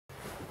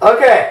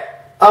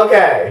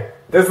Okay.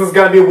 This is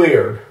gonna be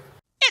weird.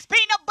 It's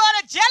peanut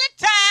butter jelly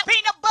time.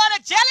 Peanut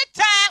butter jelly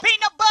time.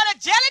 Peanut butter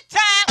jelly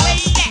time. Where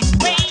you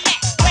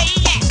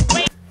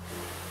at?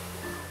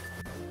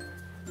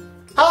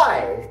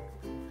 Hi.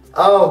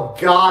 Oh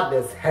God,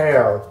 this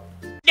hair.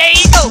 There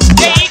you go.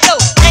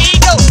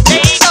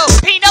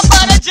 Peanut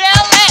butter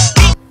jelly.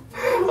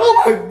 Oh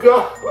my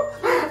God.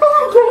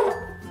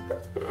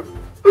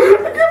 I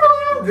can't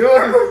believe I'm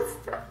doing this.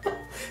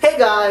 Hey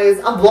guys,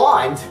 I'm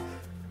blind.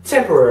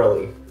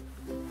 Temporarily.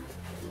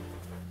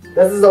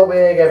 This is a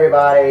wig,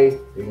 everybody.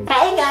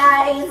 Hey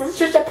guys, it's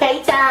just a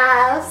pay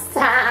test.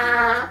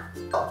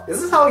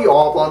 Is this how you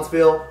all blondes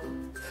feel?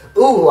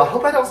 Ooh, I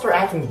hope I don't start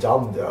acting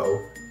dumb though.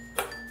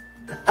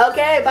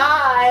 Okay,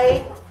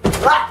 bye.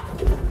 Ah!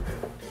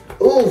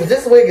 Ooh,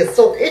 this wig is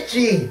so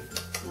itchy.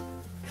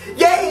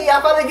 Yay, I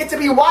finally get to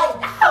be white.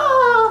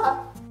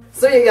 Ah!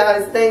 So yeah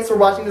guys, thanks for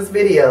watching this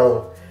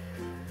video.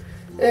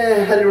 I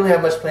didn't really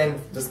have much planned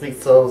this week,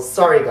 so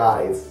sorry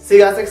guys. See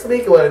you guys next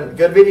week with a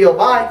good video.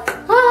 Bye.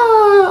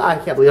 Ah, I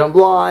can't believe I'm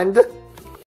blonde.